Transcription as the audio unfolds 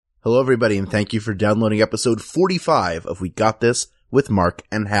Hello, everybody, and thank you for downloading episode 45 of We Got This with Mark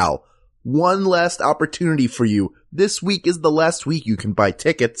and Hal. One last opportunity for you. This week is the last week you can buy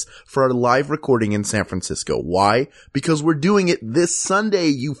tickets for our live recording in San Francisco. Why? Because we're doing it this Sunday,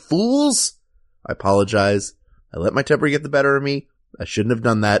 you fools! I apologize. I let my temper get the better of me. I shouldn't have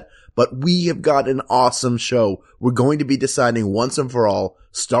done that. But we have got an awesome show. We're going to be deciding once and for all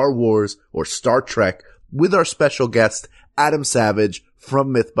Star Wars or Star Trek with our special guest, Adam Savage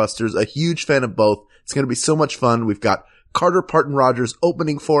from Mythbusters, a huge fan of both. It's going to be so much fun. We've got Carter Parton Rogers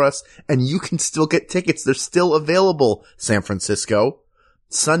opening for us, and you can still get tickets. They're still available, San Francisco.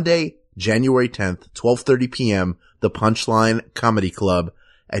 Sunday, January 10th, 12:30 p.m., the Punchline Comedy Club,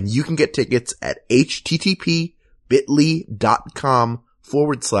 and you can get tickets at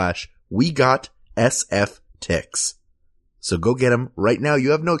http://we-got-sf-tix. So go get them right now. You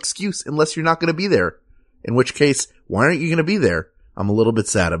have no excuse unless you're not going to be there. In which case, why aren't you going to be there? I'm a little bit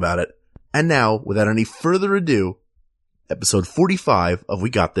sad about it. And now, without any further ado, episode 45 of We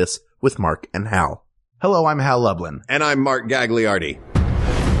Got This with Mark and Hal. Hello, I'm Hal Lublin. And I'm Mark Gagliardi.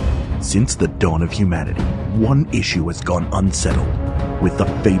 Since the dawn of humanity, one issue has gone unsettled. With the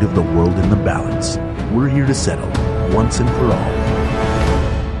fate of the world in the balance, we're here to settle, once and for all,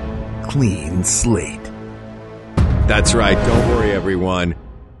 clean slate. That's right. Don't worry, everyone.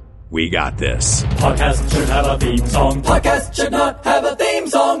 We got this. Podcasts should have a theme song. Podcasts should not have a theme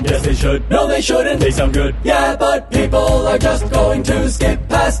song. Yes, they should. No, they shouldn't. They sound good. Yeah, but people are just going to skip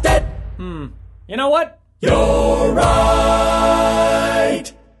past it. You know what? You're right.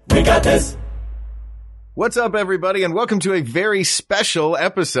 We got this. What's up, everybody, and welcome to a very special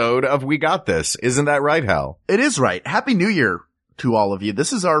episode of We Got This. Isn't that right, Hal? It is right. Happy New Year to all of you.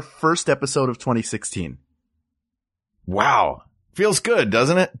 This is our first episode of 2016. Wow. Feels good,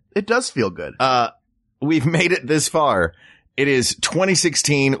 doesn't it? It does feel good. We've made it this far. It is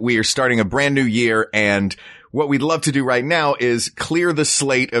 2016. We are starting a brand new year, and what we'd love to do right now is clear the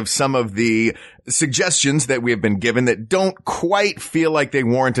slate of some of the suggestions that we have been given that don't quite feel like they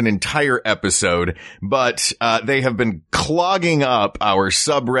warrant an entire episode, but they have been clogging up our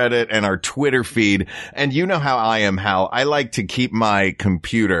subreddit and our Twitter feed. And you know how I am, Hal. I like to keep my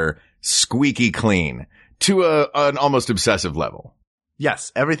computer squeaky clean to an almost obsessive level.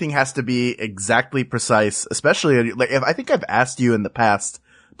 Yes, everything has to be exactly precise, especially like if I think I've asked you in the past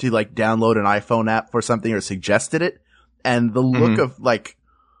to like download an iPhone app for something or suggested it, and the look of like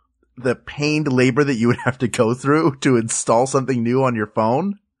the pained labor that you would have to go through to install something new on your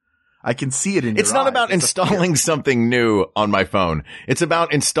phone. I can see it in your eyes. It's not about installing something new on my phone. It's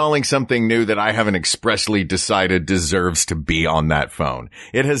about installing something new that I haven't expressly decided deserves to be on that phone.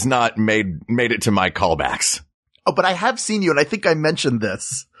 It has not made it to my callbacks. Oh, but I have seen you, and I think I mentioned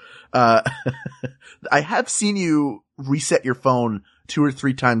this. I have seen you reset your phone 2 or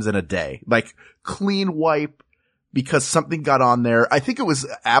 3 times in a day. Like, clean wipe because something got on there. I think it was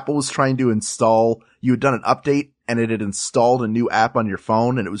Apple was trying to install, you had done an update, and it had installed a new app on your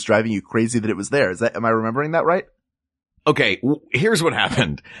phone, and it was driving you crazy that it was there. Am I remembering that right? Okay, here's what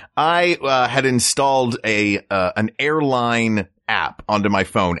happened. I had installed an airline app onto my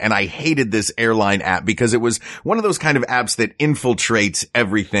phone, and I hated this airline app because it was one of those kind of apps that infiltrates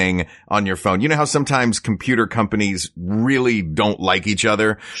everything on your phone. You know how sometimes computer companies really don't like each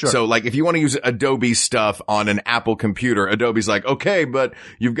other? Sure. So like if you want to use Adobe stuff on an Apple computer, Adobe's like, okay, but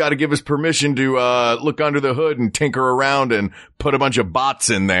you've got to give us permission to look under the hood and tinker around and put a bunch of bots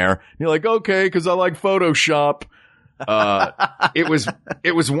in there. And you're like, okay, because I like Photoshop.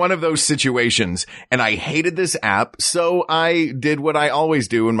 It was one of those situations, and I hated this app, so I did what I always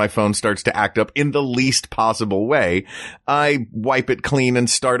do when my phone starts to act up in the least possible way. I wipe it clean and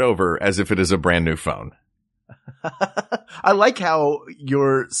start over as if it is a brand new phone. I like how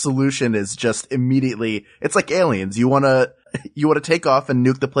your solution is just immediately, it's like aliens. You want to take off and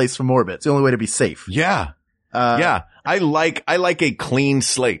nuke the place from orbit. It's the only way to be safe. Yeah. Yeah. I like a clean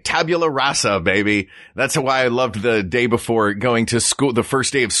slate. Tabula rasa, baby. That's why I loved the day before going to school, the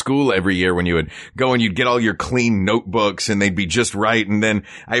first day of school every year when you would go and you'd get all your clean notebooks and they'd be just right. And then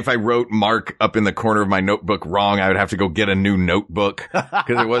if I wrote Mark up in the corner of my notebook wrong, I would have to go get a new notebook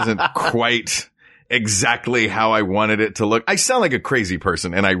because it wasn't quite exactly how I wanted it to look. I sound like a crazy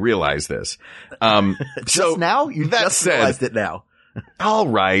person and I realize this. Just now? You just realized it now. All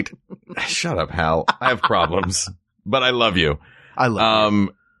right. Shut up, Hal. I have problems. But I love you. I love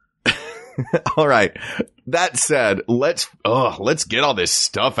you. All right. That said, let's get all this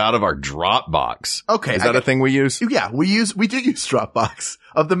stuff out of our Dropbox. Okay. Is that a thing we use? Yeah, we do use Dropbox.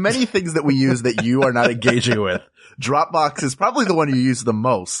 Of the many things that we use that you are not engaging with, Dropbox is probably the one you use the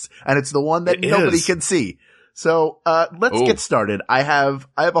most, and it's the one that nobody can see. So, let's get started. I have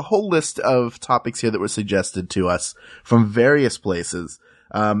a whole list of topics here that were suggested to us from various places.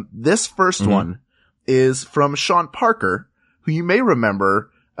 This first one is from Sean Parker, who you may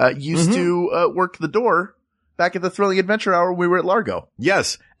remember, used to, work the door back at the Thrilling Adventure Hour when we were at Largo.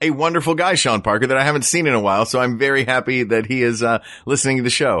 Yes. A wonderful guy, Sean Parker, that I haven't seen in a while. So I'm very happy that he is, listening to the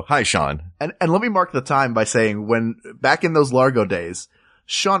show. Hi, Sean. And let me mark the time by saying when back in those Largo days,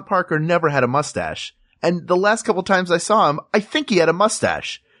 Sean Parker never had a mustache. And the last couple times I saw him, I think he had a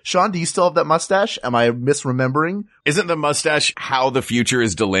mustache. Sean, do you still have that mustache? Am I misremembering? Isn't the mustache how the future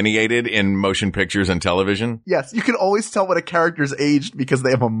is delineated in motion pictures and television? Yes. You can always tell when a character's aged because they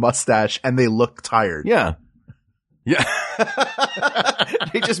have a mustache and they look tired. Yeah. Yeah.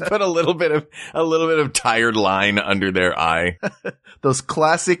 They just put a little bit of tired line under their eye. Those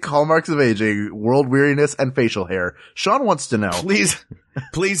classic hallmarks of aging, world weariness and facial hair. Sean wants to know.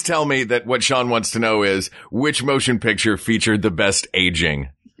 Please tell me that what Sean wants to know is which motion picture featured the best aging.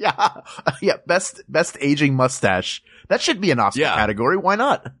 Yeah. Yeah. Best aging mustache. That should be an Oscar category. Why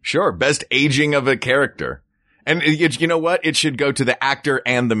not? Sure. Best aging of a character. And you know what? It should go to the actor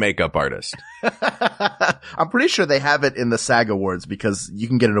and the makeup artist. I'm pretty sure they have it in the SAG Awards because you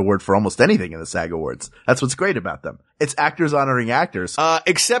can get an award for almost anything in the SAG Awards. That's what's great about them. It's actors honoring actors.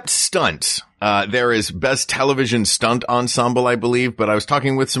 Except stunts. There is best television stunt ensemble, I believe, but I was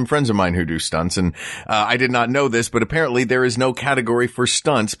talking with some friends of mine who do stunts and, I did not know this, but apparently there is no category for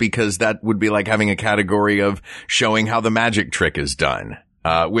stunts because that would be like having a category of showing how the magic trick is done,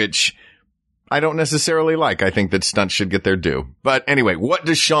 which I don't necessarily like. I think that stunts should get their due. But anyway, what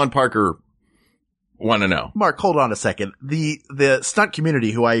does Sean Parker want to know? Mark, hold on a second. The stunt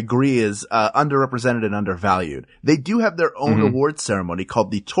community, who I agree is underrepresented and undervalued, they do have their own awards ceremony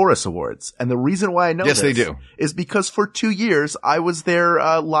called the Taurus Awards. And the reason why I know they do, is because for 2 years I was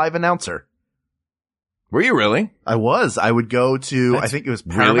their live announcer. Were you really? I was. I would go to, I think it was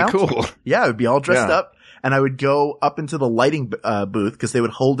Paramount. Really cool. Yeah, I would be all dressed up. And I would go up into the lighting booth because they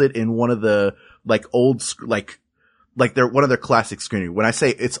would hold it in one of the like old like they're one of their classic screening. When I say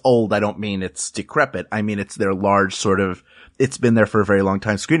it's old, I don't mean it's decrepit. I mean it's their large sort of it's been there for a very long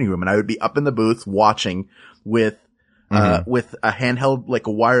time screening room. And I would be up in the booth watching with a handheld like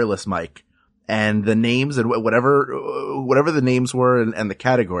a wireless mic and the names and whatever the names were and the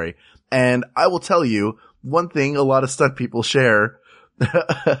category. And I will tell you one thing a lot of stunt people share.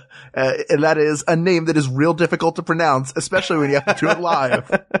 And that is a name that is real difficult to pronounce, especially when you have to do it live.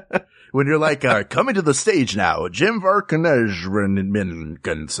 When you're like, coming to the stage now, Jim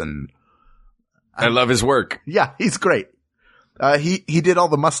Varkanejminkinson. I love his work. Yeah, he's great. He did all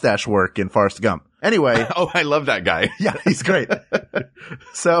the mustache work in Forrest Gump. Anyway. Oh, I love that guy. Yeah, he's great.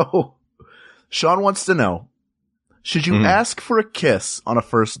 So, Sean wants to know, should you ask for a kiss on a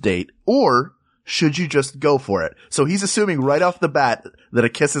first date or should you just go for it? So he's assuming right off the bat that a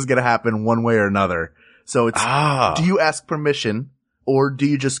kiss is going to happen one way or another. So it's, do you ask permission or do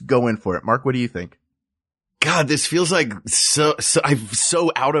you just go in for it? Mark, what do you think? God, this feels like I'm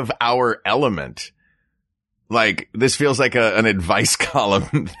so out of our element. Like this feels like an advice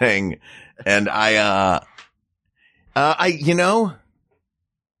column thing. And you know,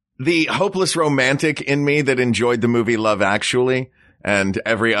 the hopeless romantic in me that enjoyed the movie Love Actually and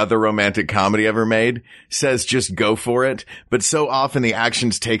every other romantic comedy ever made says just go for it. But so often the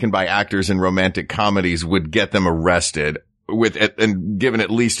actions taken by actors in romantic comedies would get them arrested and given at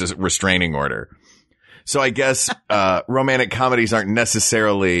least a restraining order. So I guess, romantic comedies aren't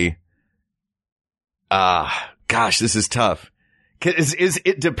necessarily, gosh, this is tough. Is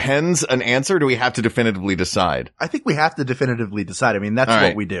it depends an answer? Or do we have to definitively decide? I think we have to definitively decide. I mean, that's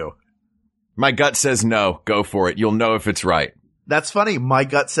what we do. My gut says no, go for it. You'll know if it's right. That's funny. My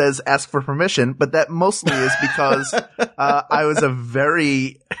gut says ask for permission, but that mostly is because, I was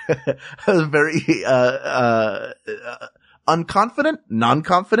unconfident,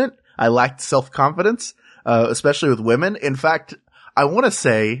 non-confident. I lacked self-confidence, especially with women. In fact, I want to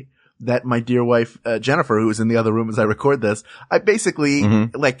say that my dear wife, Jennifer, who was in the other room as I record this, I basically,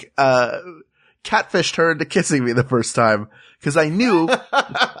 catfished her into kissing me the first time because I knew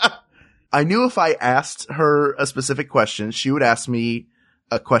if I asked her a specific question, she would ask me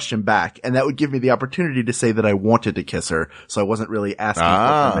a question back, and that would give me the opportunity to say that I wanted to kiss her, so I wasn't really asking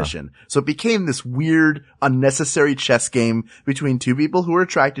for permission. So it became this weird, unnecessary chess game between two people who were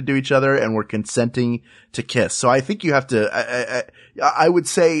attracted to each other and were consenting to kiss. So I think you have to, I would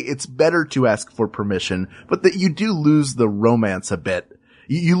say it's better to ask for permission, but that you do lose the romance a bit.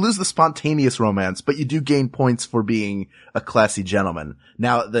 You lose the spontaneous romance, but you do gain points for being a classy gentleman.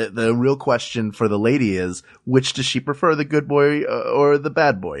 Now, the real question for the lady is, which does she prefer, the good boy or the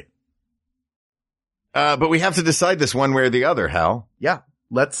bad boy? But we have to decide this one way or the other, Hal. Yeah.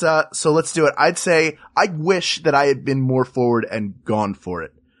 Let's do it. I'd say I wish that I had been more forward and gone for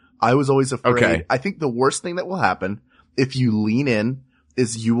it. I was always afraid. Okay. I think the worst thing that will happen if you lean in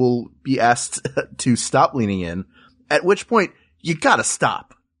is you will be asked to stop leaning in, at which point you gotta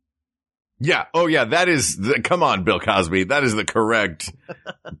stop. Yeah. Oh, yeah. That is come on, Bill Cosby. That is the correct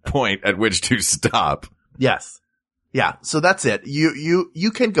point at which to stop. Yes. Yeah. So that's it.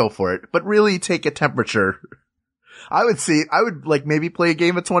 You can go for it, but really take a temperature. I would like maybe play a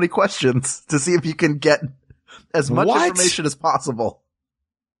game of 20 questions to see if you can get as much information as possible.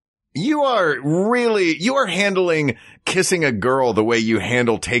 You are handling kissing a girl the way you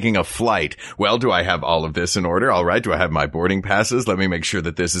handle taking a flight. Well, do I have all of this in order? All right. Do I have my boarding passes? Let me make sure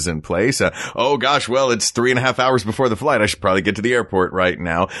that this is in place. Oh gosh. Well, it's 3.5 hours before the flight. I should probably get to the airport right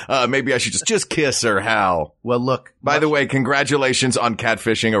now. Maybe I should just kiss her, Hal. Well, look. By the way, congratulations on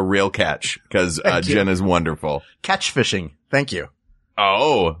catfishing a real catch, because Jen is wonderful. Catch fishing. Thank you.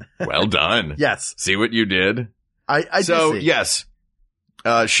 Oh, well done. Yes. See what you did? I so do see. Yes.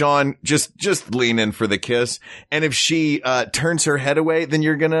 Sean, just lean in for the kiss. And if she, turns her head away, then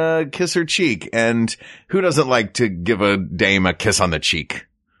you're gonna kiss her cheek. And who doesn't like to give a dame a kiss on the cheek?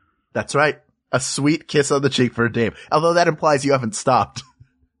 That's right. A sweet kiss on the cheek for a dame. Although that implies you haven't stopped.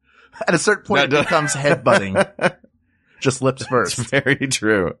 At a certain point, it becomes headbutting. Just lips first. It's very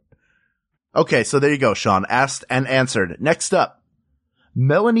true. Okay. So there you go, Sean. Asked and answered. Next up,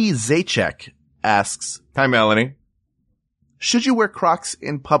 Melanie Zaczek asks, Hi, Melanie. should you wear Crocs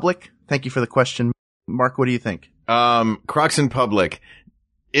in public? Thank you for the question. Mark, what do you think? Crocs in public.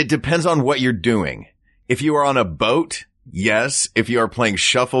 It depends on what you're doing. If you are on a boat, yes. If you are playing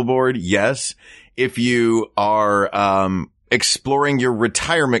shuffleboard, yes. If you are, exploring your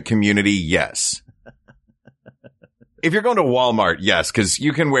retirement community, yes. If you're going to Walmart, yes, because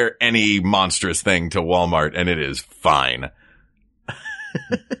you can wear any monstrous thing to Walmart and it is fine.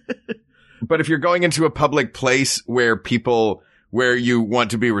 But if you're going into a public place where you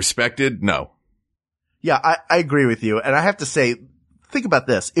want to be respected, no. Yeah, I agree with you. And I have to say, think about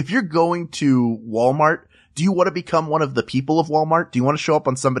this. If you're going to Walmart, do you want to become one of the people of Walmart? Do you want to show up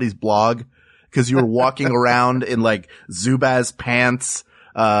on somebody's blog because you were walking around in like Zubaz pants,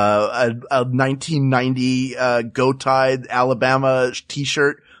 a 1990, Go Tide Alabama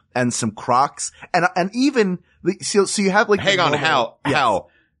t-shirt and some Crocs and even, so you have like, hang on,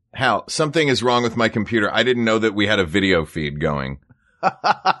 Hal, something is wrong with my computer. I didn't know that we had a video feed going.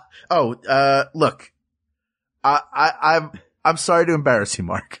 Look, I'm sorry to embarrass you,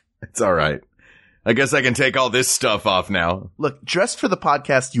 Mark. It's all right. I guess I can take all this stuff off now. Look, dress for the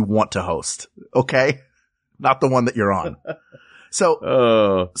podcast you want to host, okay? Not the one that you're on.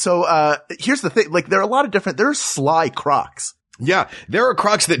 So here's the thing. Like, there are a lot of there are sly Crocs. Yeah, there are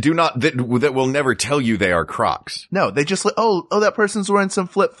Crocs that that will never tell you they are Crocs. No, they just like, oh, that person's wearing some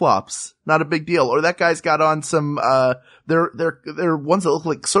flip flops. Not a big deal. Or that guy's got on some, they're ones that look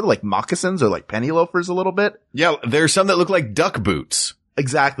like sort of like moccasins or like penny loafers a little bit. Yeah, there's some that look like duck boots.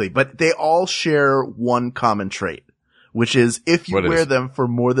 Exactly. But they all share one common trait, which is if you wear them for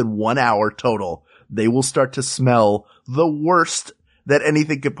more than 1 hour total, they will start to smell the worst that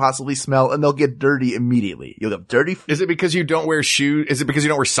anything could possibly smell, and they'll get dirty immediately. You'll get dirty. Is it because you don't wear shoes? Is it because you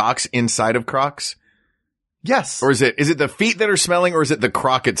don't wear socks inside of Crocs? Yes. Or is it the feet that are smelling, or is it the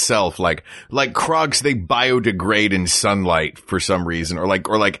Croc itself? Like Crocs, they biodegrade in sunlight for some reason, or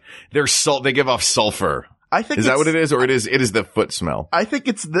they give off sulfur. I think is that what it is, or it is the foot smell? I think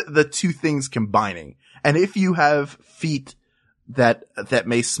it's the two things combining. And if you have feet that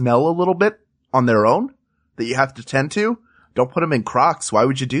may smell a little bit on their own, that you have to tend to, don't put them in Crocs. Why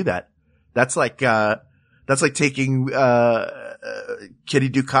would you do that? That's like taking, Kitty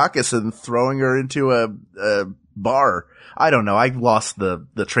Dukakis and throwing her into a bar. I don't know. I lost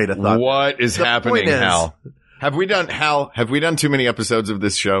the train of thought. What is happening, Hal? Have we done too many episodes of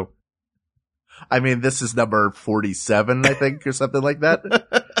this show? I mean, this is number 47, I think, or something like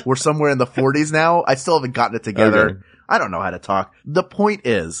that. We're somewhere in the 40s now. I still haven't gotten it together. Okay. I don't know how to talk. The point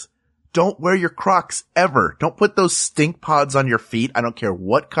is, don't wear your Crocs ever. Don't put those stink pods on your feet. I don't care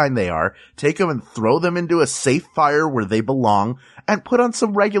what kind they are. Take them and throw them into a safe fire where they belong and put on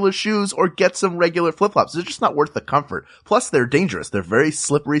some regular shoes or get some regular flip-flops. They're just not worth the comfort. Plus, they're dangerous. They're very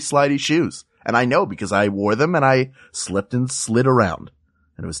slippery, slidey shoes. And I know because I wore them and I slipped and slid around.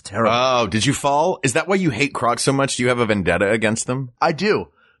 And it was terrible. Oh, did you fall? Is that why you hate Crocs so much? Do you have a vendetta against them? I do.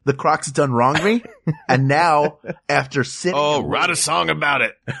 The Crocs done wronged me. And now, after sitting. Oh, write a song about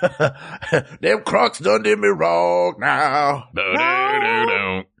it. Them Crocs done did me wrong now.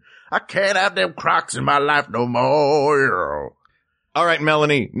 No, I can't have them Crocs in my life no more. All right,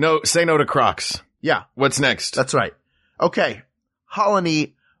 Melanie. No, say no to Crocs. Yeah, What's next? that's right. Okay.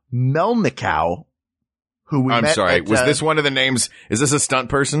 Holly Melnikow, who we I'm met sorry. at, Was this one of the names? Is this a stunt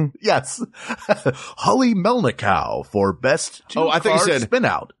person? Yes. Holly Melnikow for best I thought you said spin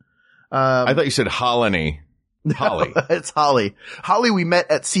out. I thought you said Holly. Holly. It's Holly. Holly, we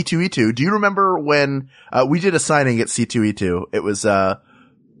met at C2E2. Do you remember when we did a signing at C2E2?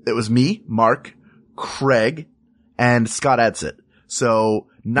 It was me, Mark, Craig, and Scott Adsit. So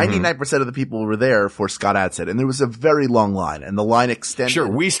 99% of the people were there for Scott Adsit, and there was a very long line, and the line extended. Sure,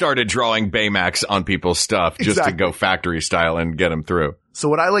 we started drawing Baymax on people's stuff just to go factory style and get them through. So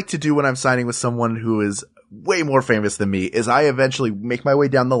what I like to do when I'm signing with someone who is way more famous than me is I eventually make my way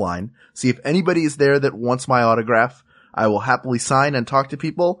down the line, see if anybody is there that wants my autograph. I will happily sign and talk to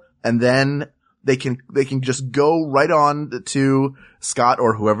people, and then they can just go right on to Scott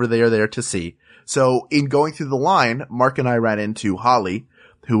or whoever they are there to see. So in going through the line, Mark and I ran into Holly,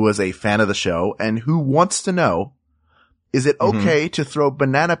 who was a fan of the show and who wants to know, is it okay to throw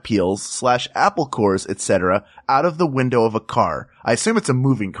banana peels / apple cores, etc., out of the window of a car? I assume it's a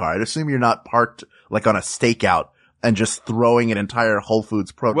moving car. I assume you're not parked like on a stakeout and just throwing an entire Whole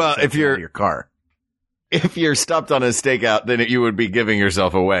Foods produce out of your car. If you're stopped on a stakeout, then you would be giving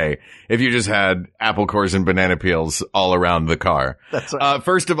yourself away if you just had apple cores and banana peels all around the car. That's right.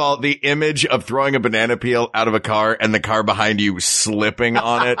 First of all, the image of throwing a banana peel out of a car and the car behind you slipping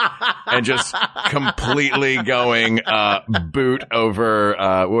on it and just completely going, boot over,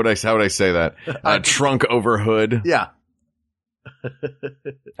 how would I say that? Trunk over hood. Yeah.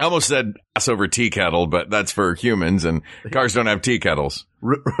 I almost said ass over tea kettle, but that's for humans and cars don't have tea kettles.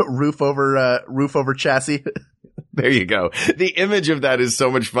 Roof over chassis. There you go. The image of that is so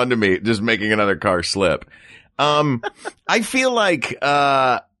much fun to me, just making another car slip. I feel like,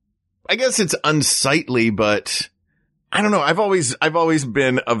 I guess it's unsightly, but I don't know. I've always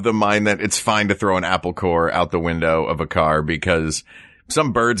been of the mind that it's fine to throw an apple core out the window of a car because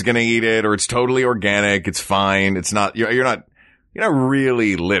some bird's gonna eat it or it's totally organic. It's fine. It's not, you're not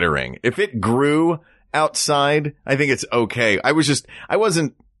really littering. If it grew outside, I think it's okay. I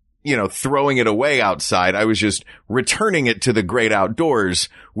wasn't, throwing it away outside. I was just returning it to the great outdoors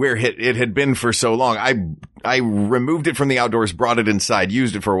where it had been for so long. I removed it from the outdoors, brought it inside,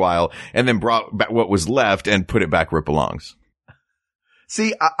 used it for a while, and then brought back what was left and put it back where it belongs.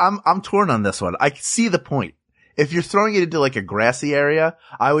 See, I'm torn on this one. I see the point. If you're throwing it into like a grassy area,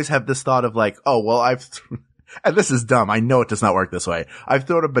 I always have this thought of like, oh, well, and this is dumb. I know it does not work this way. I've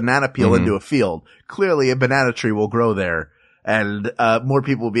thrown a banana peel into a field. Clearly a banana tree will grow there and, more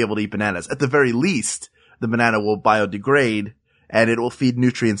people will be able to eat bananas. At the very least, the banana will biodegrade and it will feed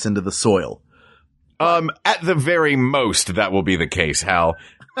nutrients into the soil. At the very most, that will be the case, Hal.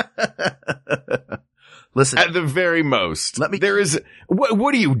 Listen. At the very most. There is,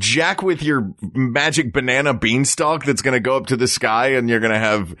 what do you, Jack, with your magic banana beanstalk that's gonna go up to the sky and you're gonna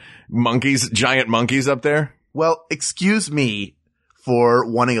have giant monkeys up there? Well, excuse me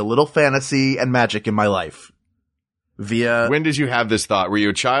for wanting a little fantasy and magic in my life. When did you have this thought? Were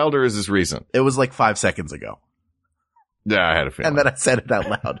you a child or is this recent? It was like 5 seconds ago. Yeah, I had a feeling. And then I said it out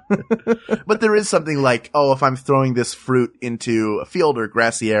loud. But there is something like, oh, if I'm throwing this fruit into a field or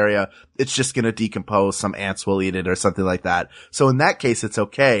grassy area, it's just going to decompose. Some ants will eat it or something like that. So in that case, it's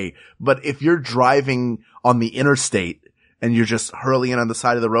okay. But if you're driving on the interstate and you're just hurling it on the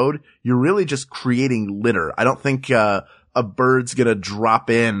side of the road, you're really just creating litter. I don't think a bird's going to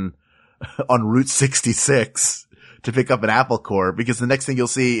drop in on Route 66 to pick up an apple core, because the next thing you'll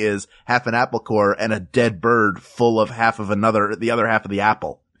see is half an apple core and a dead bird full of the other half of the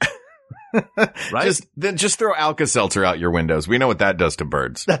apple. Right? Just throw Alka-Seltzer out your windows. We know what that does to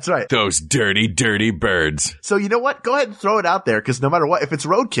birds. That's right. Those dirty, dirty birds. So you know what? Go ahead and throw it out there, because no matter what, if it's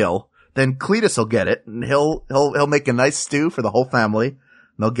roadkill, then Cletus will get it and he'll make a nice stew for the whole family. And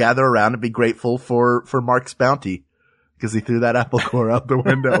they'll gather around and be grateful for Mark's bounty because he threw that apple core out the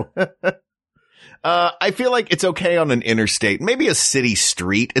window. I feel like it's okay on an interstate, maybe a city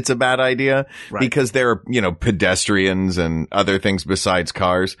street. It's a bad idea because there are, pedestrians and other things besides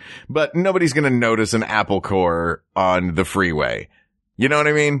cars, but nobody's going to notice an apple core on the freeway. You know what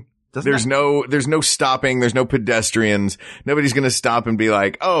I mean? There's no stopping. There's no pedestrians. Nobody's going to stop and be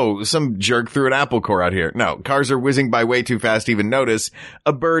like, oh, some jerk threw an apple core out here. No, cars are whizzing by way too fast to even notice.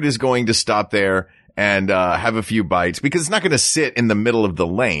 A bird is going to stop there and, have a few bites because it's not going to sit in the middle of the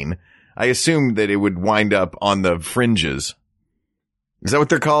lane. I assume that it would wind up on the fringes. Is that what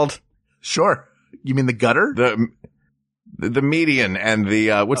they're called? Sure. You mean the gutter? The median and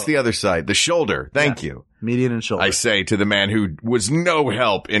the, what's the other side? The shoulder. Thank you. Median and shoulder. I say to the man who was no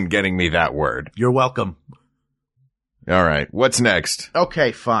help in getting me that word. You're welcome. All right. What's next?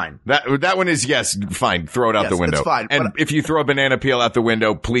 Okay, fine. That one is, yes, fine. Throw it out the window. It's fine. And if you throw a banana peel out the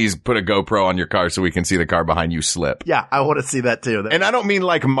window, please put a GoPro on your car so we can see the car behind you slip. Yeah, I want to see that too. And I don't mean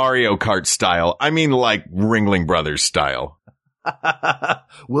like Mario Kart style. I mean like Ringling Brothers style.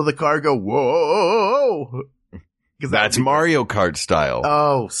 Will the car go, whoa? That's Mario Kart style.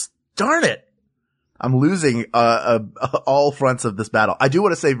 Oh, darn it. I'm losing all fronts of this battle. I do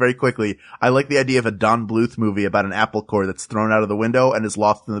want to say very quickly, I like the idea of a Don Bluth movie about an apple core that's thrown out of the window and is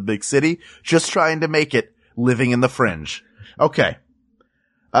lost in the big city, just trying to make it living in the fringe. Okay.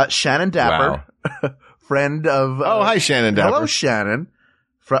 Shannon Dapper, Wow. friend of... Oh, hi, Shannon Dapper. Hello, Shannon.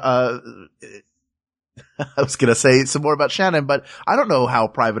 I was going to say some more about Shannon, but I don't know how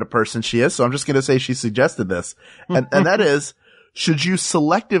private a person she is, so I'm just going to say she suggested this. And that is, should you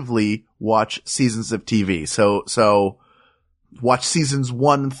selectively watch seasons of TV? So watch seasons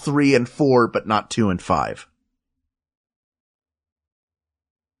 1, 3, and 4, but not 2 and 5.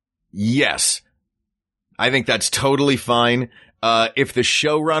 Yes. I think that's totally fine. If the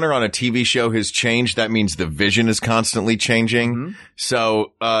showrunner on a TV show has changed, that means the vision is constantly changing. Mm-hmm.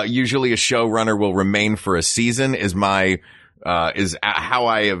 So, usually a showrunner will remain for a season is how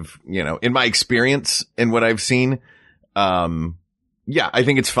I have, in my experience in what I've seen. Yeah, I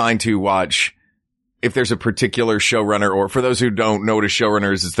think it's fine to watch if there's a particular showrunner, or for those who don't know what a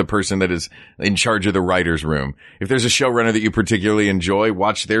showrunner is, it's the person that is in charge of the writer's room. If there's a showrunner that you particularly enjoy,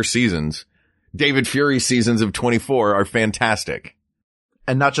 watch their seasons. David Fury's seasons of 24 are fantastic.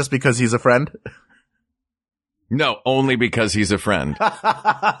 And not just because he's a friend? No, only because he's a friend.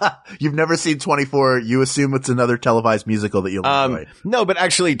 You've never seen 24. You assume it's another televised musical that you'll enjoy. No, but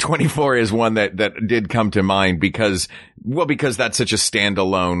actually 24 is one that did come to mind because that's such a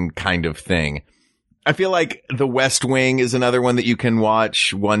standalone kind of thing. I feel like The West Wing is another one that you can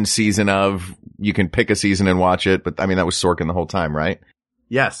watch one season of. You can pick a season and watch it, but I mean, that was Sorkin the whole time, right?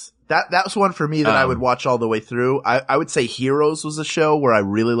 Yes. That was one for me that I would watch all the way through. I would say Heroes was a show where I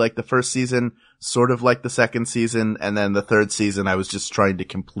really liked the first season, sort of liked the second season, and then the third season I was just trying to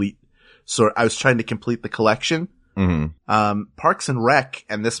complete the collection. Mm-hmm. Parks and Rec,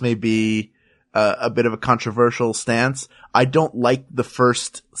 and this may be a bit of a controversial stance. I don't like the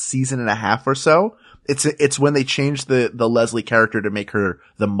first season and a half or so. It's when they changed the Leslie character to make her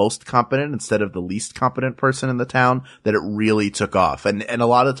the most competent instead of the least competent person in the town that it really took off. And a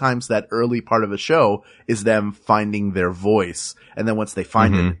lot of times that early part of a show is them finding their voice. And then once they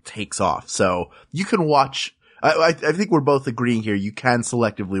find it takes off. So you can watch, I think we're both agreeing here. You can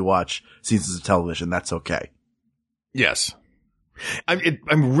selectively watch seasons of television. That's okay. Yes.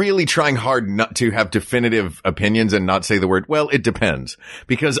 I'm really trying hard not to have definitive opinions and not say the word, well, it depends,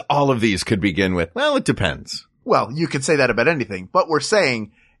 because all of these could begin with, well, it depends. Well, you could say that about anything, but we're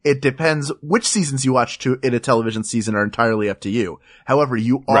saying it depends. Which seasons you watch in a television season are entirely up to you. However,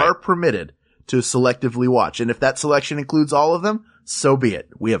 you are permitted to selectively watch. And if that selection includes all of them, so be it.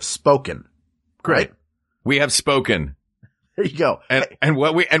 We have spoken. Great. Right? We have spoken. There you go. And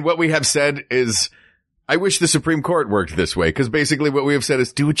what we have said is, I wish the Supreme Court worked this way, because basically what we have said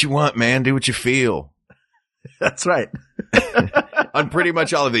is do what you want, man. Do what you feel. That's right. On pretty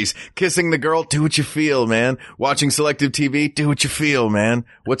much all of these. Kissing the girl, do what you feel, man. Watching selective TV, do what you feel, man.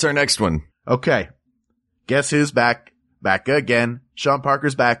 What's our next one? Okay. Guess who's back? Back again. Sean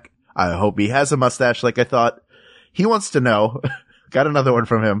Parker's back. I hope he has a mustache like I thought. He wants to know. Got another one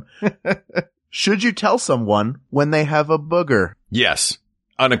from him. Should you tell someone when they have a booger? Yes.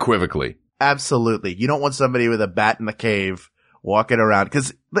 Unequivocally. Absolutely. You don't want somebody with a bat in the cave walking around.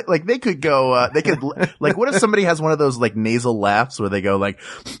 Cause like they could go, like what if somebody has one of those like nasal laughs where they go like,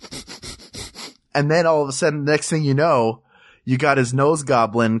 and then all of a sudden, next thing you know, you got his nose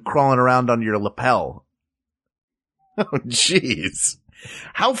goblin crawling around on your lapel. Oh, jeez.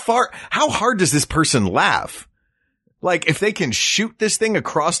 How hard does this person laugh? Like, if they can shoot this thing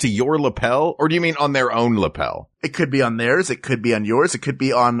across to your lapel, or do you mean on their own lapel? It could be on theirs. It could be on yours. It could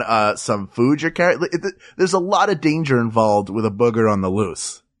be on, some food you're carrying. There's a lot of danger involved with a booger on the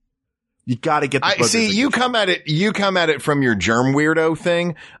loose. You gotta get the boogers. See, you come at it from your germ weirdo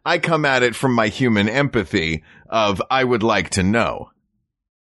thing. I come at it from my human empathy of, I would like to know.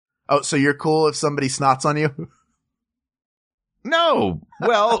 Oh, so you're cool if somebody snots on you? No.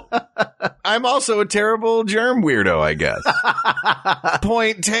 Well, I'm also a terrible germ weirdo, I guess.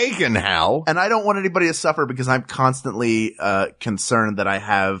 Point taken, Hal. And I don't want anybody to suffer because I'm constantly concerned that I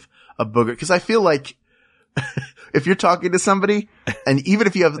have a booger. Because I feel like if you're talking to somebody, and even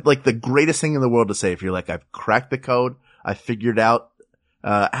if you have like the greatest thing in the world to say, if you're like, I've cracked the code, I figured out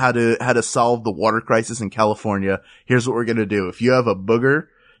how to solve the water crisis in California. Here's what we're gonna do. If you have a booger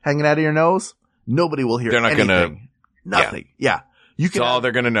hanging out of your nose, nobody will hear anything. Nothing. Yeah. You can. That's all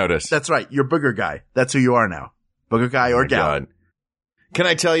they're going to notice. That's right. You're booger guy. That's who you are now. Booger guy or gal. God. Can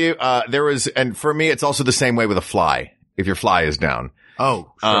I tell you, there was, and for me, it's also the same way with a fly. If your fly is down.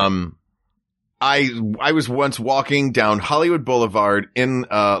 Oh, sure. I was once walking down Hollywood Boulevard in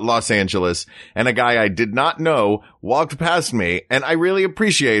Los Angeles, and a guy I did not know walked past me, and I really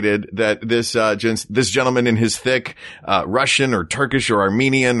appreciated that this gentleman in his thick Russian or Turkish or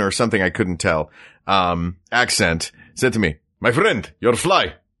Armenian or something I couldn't tell accent said to me, "My friend, you're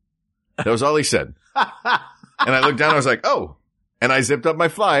fly." That was all he said. And I looked down, I was like, "Oh." And I zipped up my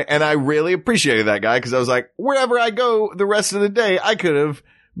fly, and I really appreciated that guy because I was like, wherever I go the rest of the day, I could have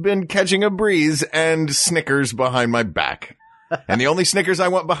been catching a breeze and Snickers behind my back. And the only Snickers I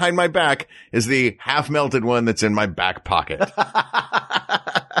want behind my back is the half-melted one that's in my back pocket.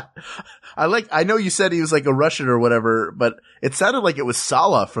 I know you said he was like a Russian or whatever, but it sounded like it was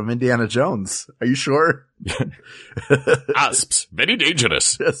Sala from Indiana Jones. Are you sure? Asps, very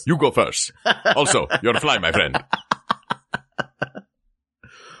dangerous. Yes. You go first. Also, you're a fly, my friend.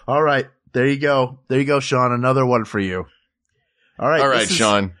 All right. There you go. There you go, Sean. Another one for you. All right,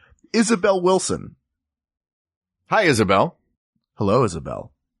 Sean. Isabel Wilson. Hi, Isabel. Hello,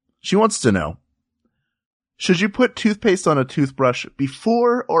 Isabel. She wants to know, should you put toothpaste on a toothbrush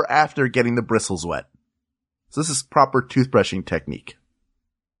before or after getting the bristles wet? So this is proper toothbrushing technique.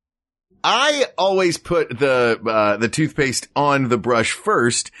 I always put the toothpaste on the brush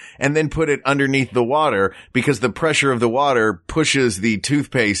first and then put it underneath the water because the pressure of the water pushes the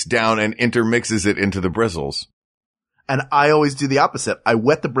toothpaste down and intermixes it into the bristles. And I always do the opposite. I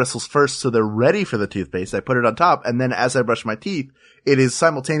wet the bristles first so they're ready for the toothpaste. I put it on top, and then as I brush my teeth, it is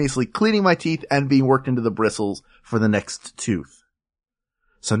simultaneously cleaning my teeth and being worked into the bristles for the next tooth.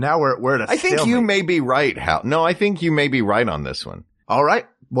 So now we're at a I think stalemate. you may be right, Hal. No, I think you may be right on this one. All right.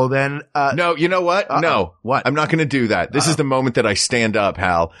 Well then, no, you know what? No. What? I'm not going to do that. This is the moment that I stand up,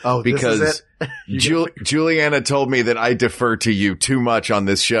 Hal. Oh, because this is it? Juliana told me that I defer to you too much on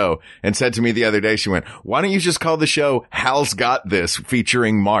this show and said to me the other day, she went, "Why don't you just call the show Hal's Got This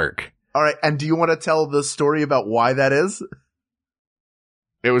featuring Mark?" All right. And do you want to tell the story about why that is?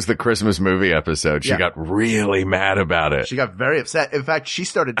 It was the Christmas movie episode. She Yeah. got really mad about it. She got very upset. In fact, she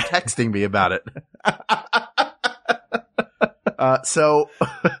started texting me about it. So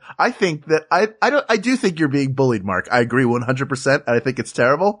I think that I do think you're being bullied, Mark. I agree 100%. And I think it's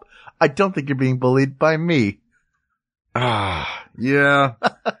terrible. I don't think you're being bullied by me. Yeah.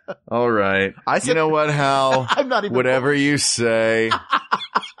 All right. I said, you know what, Hal? I'm not even Whatever you say.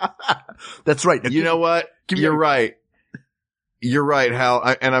 That's right. Now, You know what? You're right. You're right,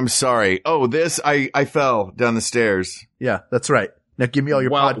 Hal. And I'm sorry. Oh, I fell down the stairs. Yeah, that's right. Now give me all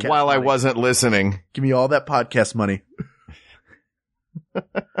your podcast while I money. wasn't listening. Give me all that podcast money. I'm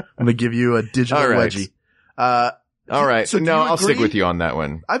going to give you a digital All right. wedgie. All right. So do no, you I'll stick agree? with you on that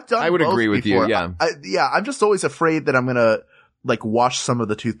one. I would both agree with before. you. Yeah. I'm just always afraid that I'm going to like wash some of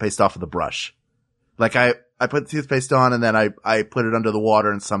the toothpaste off of the brush. Like I put the toothpaste on and then I put it under the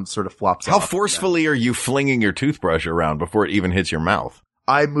water and some sort of flops How off. forcefully are you flinging your toothbrush around before it even hits your mouth?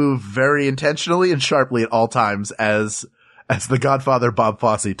 I move very intentionally and sharply at all times as the Godfather Bob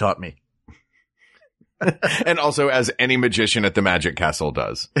Fosse taught me. And also as any magician at the Magic Castle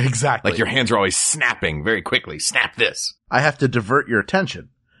does. Exactly. Like your hands are always snapping very quickly. Snap this. I have to divert your attention.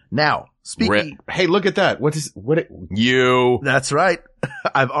 Now, speaking. Hey, look at that. You. That's right.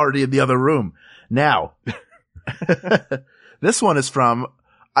 I'm already in the other room. Now, this one is from,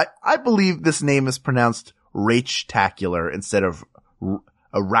 I believe this name is pronounced Rach-tacular instead of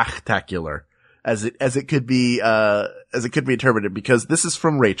Rachtacular, as it could be interpreted, because this is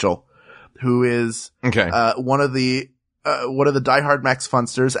from Rachel, who is, one of the diehard Max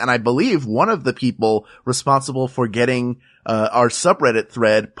Funsters, and I believe one of the people responsible for getting, our subreddit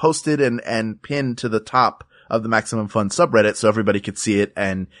thread posted and pinned to the top of the Maximum Fun subreddit so everybody could see it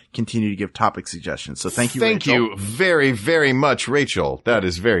and continue to give topic suggestions. So thank you, Thank Rachel. you very, very much, Rachel. That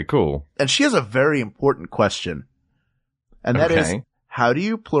is very cool. And she has a very important question. And that is, how do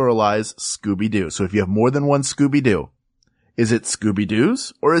you pluralize Scooby-Doo? So if you have more than one Scooby-Doo, is it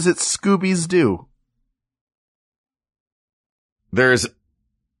Scooby-Doos or is it Scoobies-Doo? There's,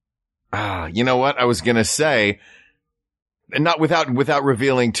 you know what I was going to say, and not without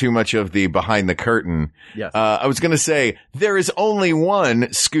revealing too much of the behind the curtain. Yes. I was going to say there is only one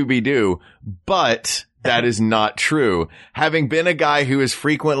Scooby-Doo, but that is not true. Having been a guy who is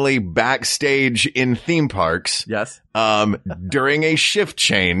frequently backstage in theme parks. Yes. During a shift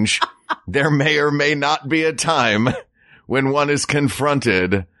change, there may or may not be a time when one is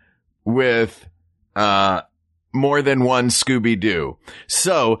confronted with, more than one Scooby-Doo.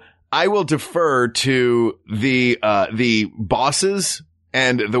 So, I will defer to the bosses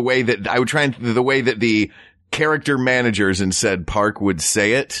and the way that the way that the character managers in said park would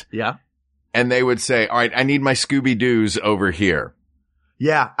say it. Yeah. And they would say, all right, I need my Scooby-Doos over here.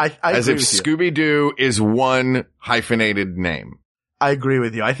 Yeah, I as agree if with you. Scooby-Doo is one hyphenated name. I agree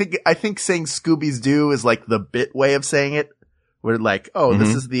with you. I think saying Scooby's Doo is like the bit way of saying it. We're like, oh,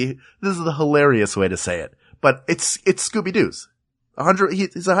 this is the hilarious way to say it. But it's Scooby-Doo's.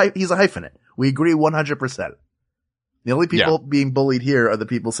 He's a hyphenate. We agree 100%. The only people being bullied here are the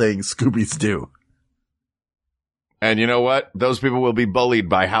people saying Scooby's Doo. And you know what? Those people will be bullied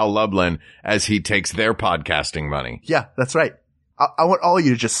by Hal Lublin as he takes their podcasting money. Yeah, that's right. I want all of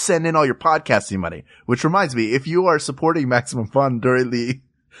you to just send in all your podcasting money. Which reminds me, if you are supporting Maximum Fun during the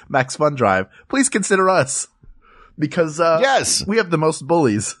Max Fun Drive, please consider us. Because, yes, we have the most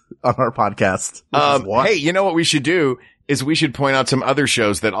bullies on our podcast. Hey, you know what we should do is we should point out some other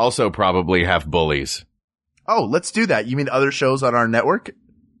shows that also probably have bullies. Oh, let's do that. You mean other shows on our network?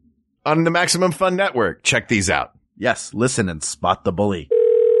 On the Maximum Fun Network. Check these out. Yes, listen and spot the bully.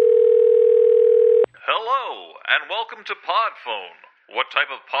 Hello, and welcome to Podphone. What type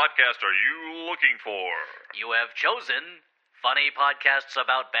of podcast are you looking for? You have chosen funny podcasts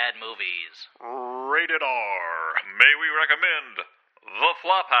about bad movies. Rated R. May we recommend The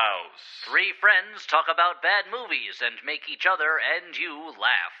Flophouse? 3 friends talk about bad movies and make each other and you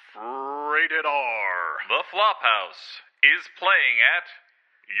laugh. Rated R. The Flophouse is playing at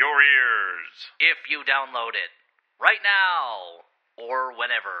your ears. If you download it right now or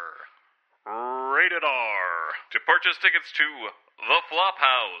whenever. Rated R. To purchase tickets to The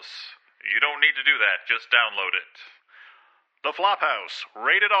Flophouse, you don't need to do that, just download it. The Flophouse,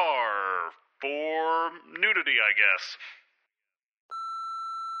 rated R, for nudity, I guess.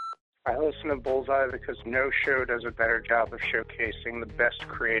 I listen to Bullseye because no show does a better job of showcasing the best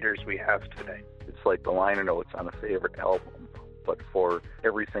creators we have today. It's like the liner notes on a favorite album, but for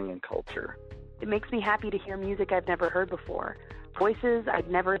everything in culture. It makes me happy to hear music I've never heard before, voices I've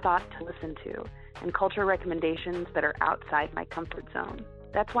never thought to listen to, and culture recommendations that are outside my comfort zone.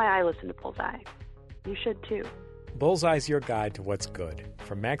 That's why I listen to Bullseye. You should too. Bullseye's your guide to what's good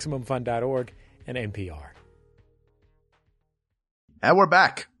from MaximumFun.org and NPR. And we're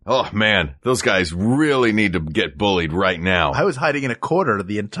back. Oh, man, those guys really need to get bullied right now. I was hiding in a corner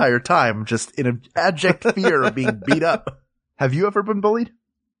the entire time, just in abject fear of being beat up. Have you ever been bullied?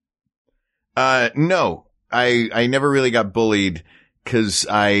 No. I never really got bullied because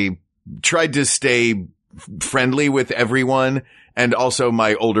I tried to stay friendly with everyone. And also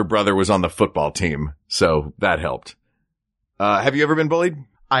my older brother was on the football team, so that helped. Have you ever been bullied?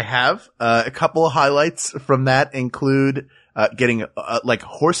 I have. A couple of highlights from that include getting like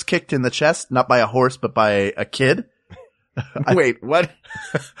horse kicked in the chest, not by a horse, but by a kid. Wait, what?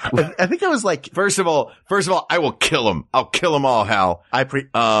 I think I was like, First of all, I will kill him. I'll kill them all, Hal.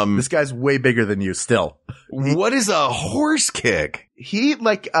 This guy's way bigger than you still. What is a horse kick? He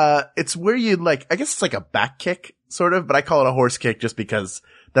like, it's where you like, I guess it's like a back kick sort of, but I call it a horse kick just because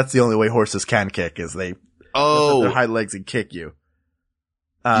that's the only way horses can kick is they, their hind legs and kick you.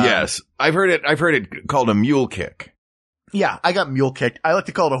 Yes. I've heard it called a mule kick. Yeah, I got mule kicked. I like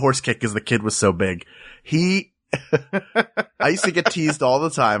to call it a horse kick because the kid was so big. I used to get teased all the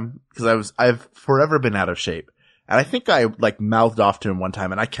time because I've forever been out of shape. And I think I like mouthed off to him one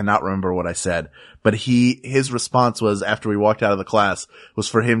time and I cannot remember what I said, but his response was after we walked out of the class was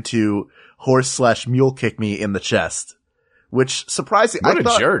for him to horse/mule kick me in the chest, which surprisingly,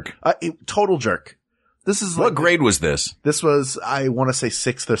 What a jerk. Total jerk. This is what grade was this? This was, I want to say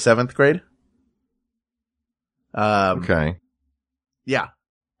 6th or 7th grade. Okay. Yeah.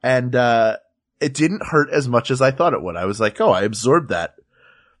 And, it didn't hurt as much as I thought it would. I was like, oh, I absorbed that.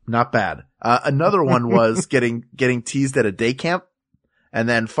 Not bad. Another one was getting teased at a day camp. And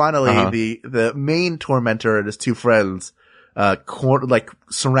then finally, the main tormentor and his 2 friends,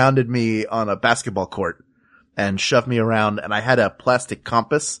 surrounded me on a basketball court and shoved me around. And I had a plastic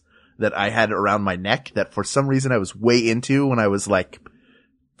compass that I had around my neck that for some reason I was way into when I was like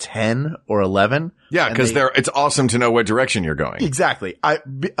 10 or 11. Yeah, because it's awesome to know what direction you're going. Exactly.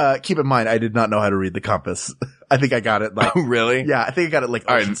 Keep in mind, I did not know how to read the compass. I think I got it like. Oh, really? Yeah, I think I got it like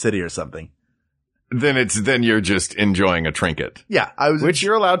Ocean City or something. Then you're just enjoying a trinket. Yeah, which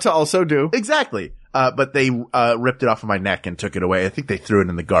you're allowed to also do. Exactly. But they, ripped it off of my neck and took it away. I think they threw it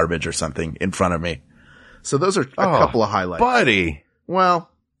in the garbage or something in front of me. So those are a couple of highlights. Buddy.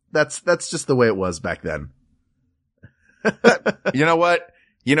 Well, that's just the way it was back then. You know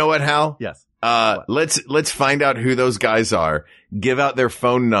what, Hal? Yes. Let's find out who those guys are. Give out their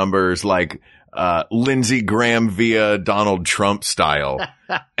phone numbers, like, Lindsey Graham via Donald Trump style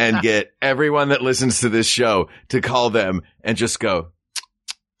and get everyone that listens to this show to call them and just go.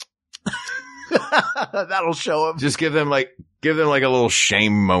 That'll show them. Just give them like a little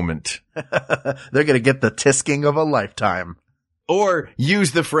shame moment. They're going to get the tisking of a lifetime. Or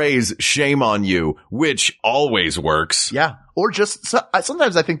use the phrase shame on you, which always works. Yeah. Or just,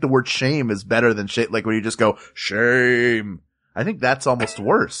 sometimes I think the word shame is better than shame. Like when you just go, shame. I think that's almost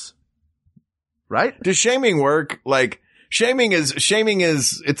worse. Right? Does shaming work? Like, shaming is,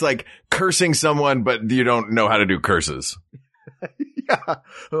 it's like cursing someone, but you don't know how to do curses. Yeah.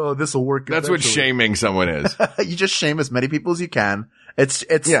 Oh, this'll work. That's what shaming someone is. You just shame as many people as you can. It's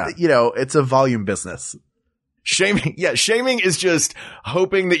a volume business. Shaming is just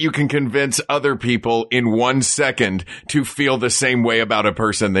hoping that you can convince other people in 1 second to feel the same way about a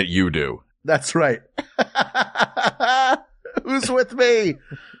person that you do. That's right. Who's with me?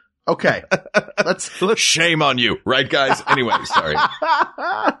 Okay. Let's shame on you, right, guys? Anyway, sorry.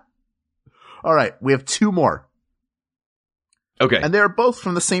 All right. We have 2 more. Okay. And they're both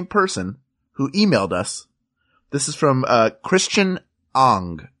from the same person who emailed us. This is from Christian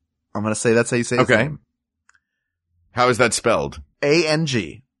Ang. I'm going to say that's how you say his name. How is that spelled?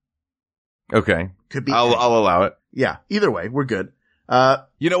 A-N-G. Okay. Could be. I'll allow it. Yeah. Either way, we're good.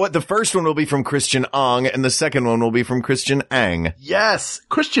 You know what? The first one will be from Christian Ang and the second one will be from Christian Ang. Yes.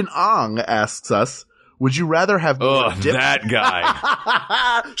 Christian Ang asks us, would you rather have more dip? That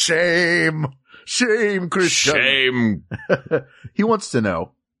guy. Shame. Shame, Christian. Shame. He wants to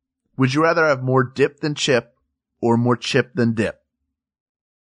know, would you rather have more dip than chip or more chip than dip?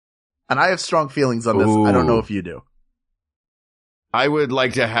 And I have strong feelings on this. Ooh. I don't know if you do. I would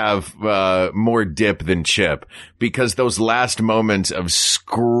like to have more dip than chip because those last moments of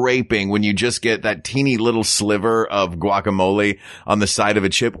scraping when you just get that teeny little sliver of guacamole on the side of a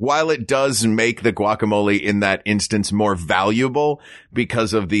chip, while it does make the guacamole in that instance more valuable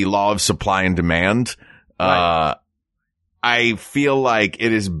because of the law of supply and demand, right. I feel like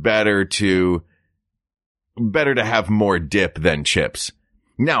it is better to have more dip than chips.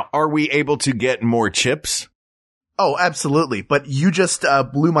 Now, are we able to get more chips? Oh, absolutely. But you just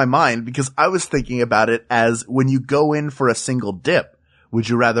blew my mind because I was thinking about it as when you go in for a single dip, would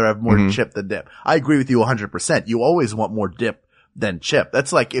you rather have more chip than dip? I agree with you 100%. You always want more dip than chip.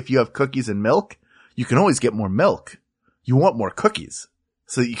 That's like if you have cookies and milk, you can always get more milk. You want more cookies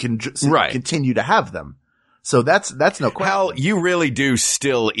so you can you continue to have them. So that's no question. Hal, you really do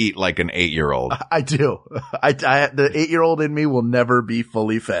still eat like an 8-year-old. I do. The 8-year-old in me will never be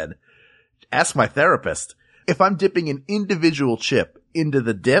fully fed. Ask my therapist. If I'm dipping an individual chip into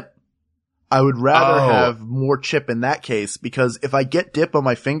the dip, I would rather have more chip in that case because if I get dip on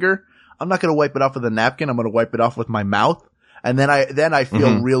my finger, I'm not going to wipe it off with a napkin. I'm going to wipe it off with my mouth. And then I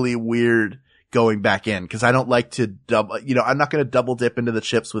feel really weird going back in because I don't like to I'm not going to double dip into the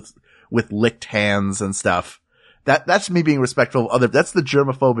chips with licked hands and stuff. That's me being respectful of that's the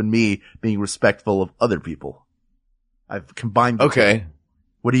germaphobe in me being respectful of other people. I've combined the two.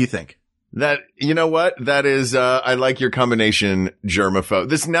 What do you think? You know what? That is, I like your combination, germaphobe.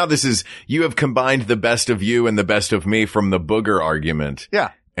 This is, you have combined the best of you and the best of me from the booger argument.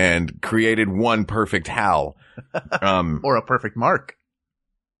 Yeah. And created one perfect Hal. Or a perfect Mark.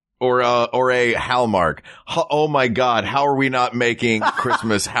 Or a Hal Mark. Oh my God. How are we not making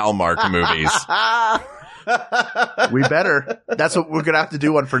Christmas Hal Mark movies? We better. That's what we're going to have to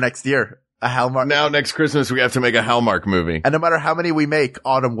do one for next year. A Hallmark. Now next Christmas we have to make a Hallmark movie. And no matter how many we make,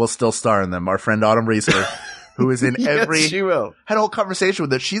 Autumn will still star in them. Our friend Autumn Reeser, who is in yes, she will. Had a whole conversation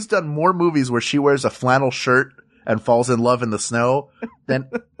with her. She's done more movies where she wears a flannel shirt and falls in love in the snow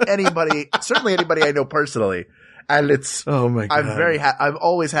than anybody, certainly anybody I know personally. And it's, oh my God. I'm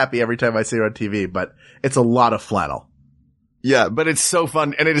always happy every time I see her on TV, but it's a lot of flannel. Yeah, but it's so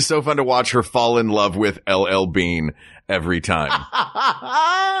fun. And it is so fun to watch her fall in love with LL Bean every time.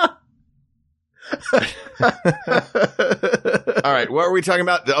 All right. What are we talking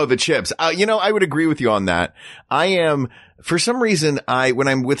about? Oh, the chips. I would agree with you on that. I am, for some reason, when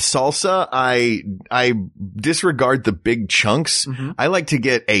I'm with salsa, I disregard the big chunks. Mm-hmm. I like to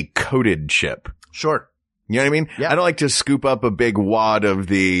get a coated chip. Sure. You know what I mean? Yeah. I don't like to scoop up a big wad of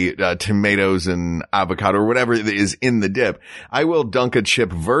the tomatoes and avocado or whatever is in the dip. I will dunk a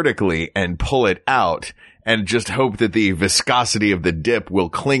chip vertically and pull it out and just hope that the viscosity of the dip will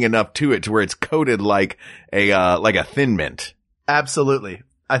cling enough to it to where it's coated like a Thin Mint. Absolutely.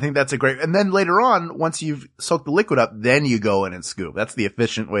 I think that's a great, and then later on, once you've soaked the liquid up, then you go in and scoop. That's the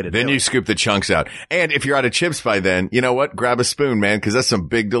efficient way to do it. Then you scoop the chunks out. And if you're out of chips by then, you know what? Grab a spoon, man, because that's some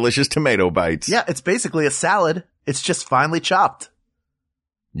big, delicious tomato bites. Yeah, it's basically a salad. It's just finely chopped.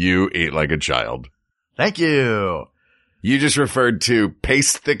 You eat like a child. Thank you. You just referred to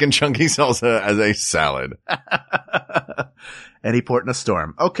paste thick and chunky salsa as a salad. Any port in a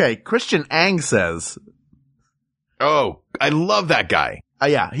storm. Okay, Christian Ang says. Oh, I love that guy.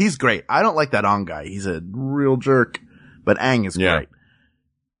 Yeah, he's great. I don't like that Ong guy. He's a real jerk, but Ang is great.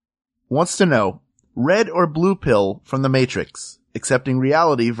 Wants to know, red or blue pill from the Matrix, accepting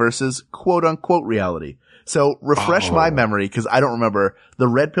reality versus quote unquote reality. So refresh my memory, because I don't remember. The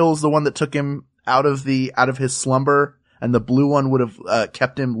red pill is the one that took him out of his slumber, and the blue one would have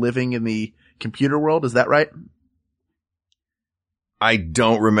kept him living in the computer world. Is that right? I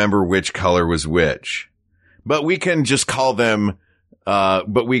don't remember which color was which, but we can just call them,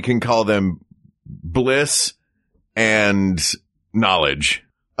 bliss and knowledge.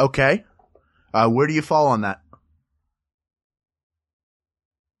 Okay. Where do you fall on that?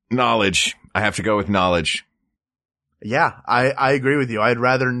 Knowledge. I have to go with knowledge. Yeah, I agree with you. I'd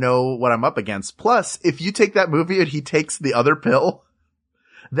rather know what I'm up against. Plus, if you take that movie and he takes the other pill,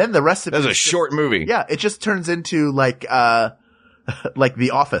 then the rest of That's a short movie. Yeah, it just turns into like The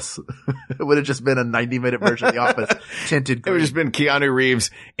Office. It would have just been a 90-minute version of The Office, tinted green. It would have just been Keanu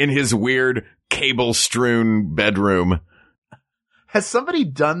Reeves in his weird cable-strewn bedroom. Has somebody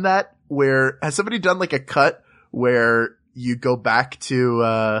done that has somebody done like a cut where you go back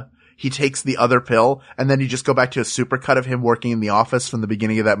to, he takes the other pill and then you just go back to a super cut of him working in the office from the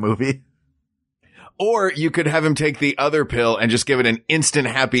beginning of that movie? Or you could have him take the other pill and just give it an instant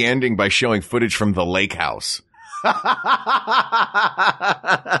happy ending by showing footage from the lake house.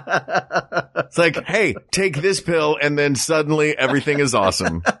 It's like, hey, take this pill and then suddenly everything is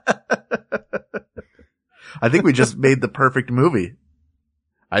awesome. I think we just made the perfect movie.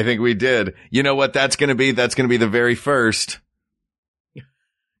 I think we did. You know what that's going to be? That's going to be the very first.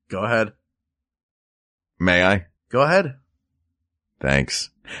 Go ahead. May I? Go ahead. Thanks.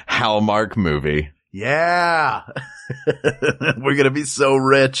 Hallmark movie. Yeah. We're going to be so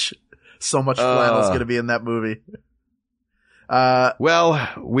rich. So much flannel is going to be in that movie. Well,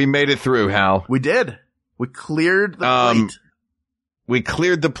 we made it through, Hal. We did. We cleared the plate. We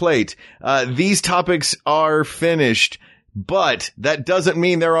cleared the plate. These topics are finished, but that doesn't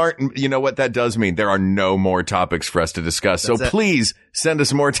mean there aren't, you know what that does mean? There are no more topics for us to discuss. So please send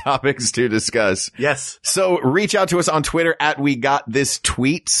us more topics to discuss. Yes. So reach out to us on Twitter at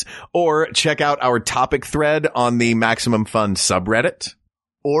WeGotThisTweets, or check out our topic thread on the Maximum Fun subreddit.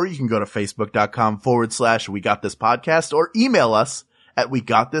 Or you can go to facebook.com/WeGotThisPodcast or email us at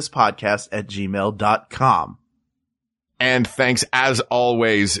WeGotThisPodcast@gmail.com. And thanks, as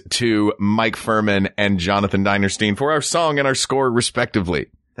always, to Mike Furman and Jonathan Dinerstein for our song and our score, respectively.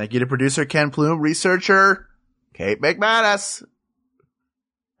 Thank you to producer Ken Plume, researcher Kate McManus.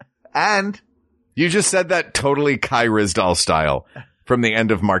 And you just said that totally Kai Ryssdal style from the end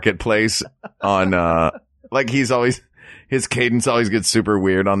of Marketplace on, like he's always, his cadence always gets super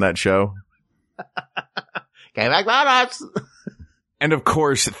weird on that show. Kate McManus. And of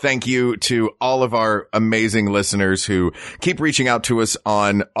course, thank you to all of our amazing listeners who keep reaching out to us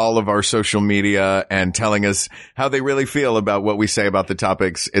on all of our social media and telling us how they really feel about what we say about the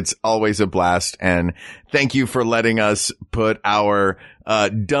topics. It's always a blast. And thank you for letting us put our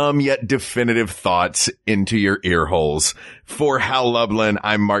dumb yet definitive thoughts into your ear holes. For Hal Lublin,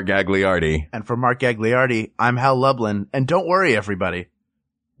 I'm Mark Gagliardi. And for Mark Gagliardi, I'm Hal Lublin. And don't worry, everybody.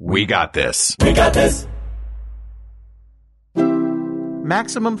 We got this. We got this.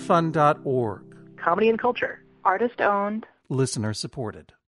 MaximumFun.org. Comedy and culture. Artist owned. Listener supported.